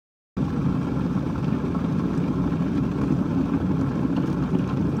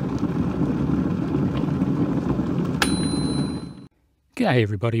G'day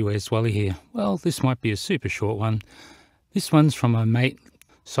everybody, where's Wally here? Well, this might be a super short one. This one's from my mate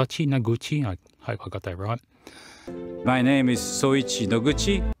Soichi Noguchi. I hope I got that right. My name is Soichi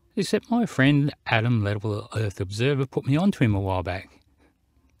Noguchi. Except my friend Adam, Level Earth Observer, put me onto him a while back.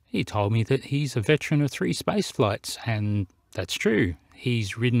 He told me that he's a veteran of 3 space flights, and that's true.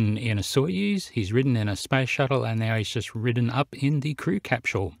 He's ridden in a Soyuz, he's ridden in a space shuttle, and now he's just ridden up in the crew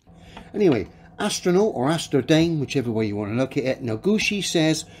capsule. Anyway, astronaut or astrodame, whichever way you want to look at it, Noguchi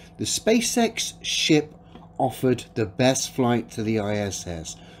says the SpaceX ship offered the best flight to the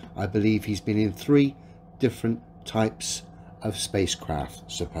ISS. I believe he's been in 3 different types of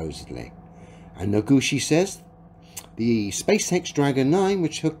spacecraft, supposedly. And Noguchi says the SpaceX Dragon 9,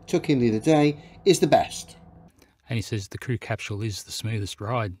 which took him the other day, is the best. And he says the crew capsule is the smoothest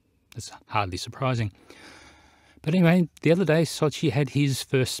ride. That's hardly surprising. But anyway, the other day, Soichi had his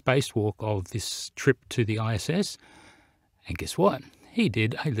first spacewalk of this trip to the ISS. And guess what? He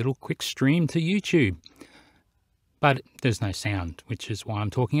did a little quick stream to YouTube. But there's no sound, which is why I'm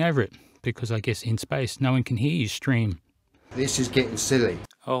talking over it. Because I guess in space, no one can hear you stream. This is getting silly.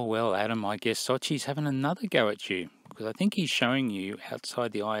 Oh, well, Adam, I guess Soichi's having another go at you. Because I think he's showing you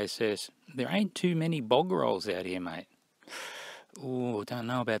outside the ISS, there ain't too many bog rolls out here, mate. Oh, don't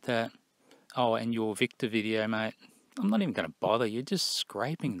know about that. Oh, and your Victor video, mate. I'm not even going to bother. You're just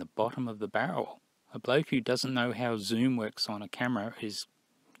scraping the bottom of the barrel. A bloke who doesn't know how zoom works on a camera is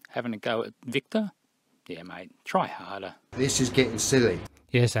having a go at Victor? Yeah, mate, try harder. This is getting silly.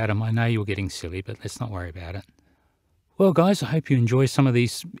 Yes, Adam, I know you're getting silly, but let's not worry about it. Well, guys, I hope you enjoy some of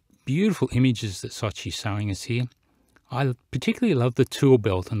these beautiful images that Soichi's showing us here. I particularly love the tool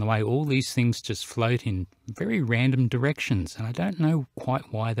belt and the way all these things just float in very random directions, and I don't know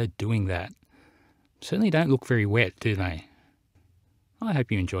quite why they're doing that. Certainly don't look very wet, do they? I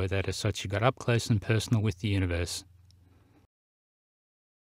hope you enjoyed that as Soichi got up close and personal with the universe.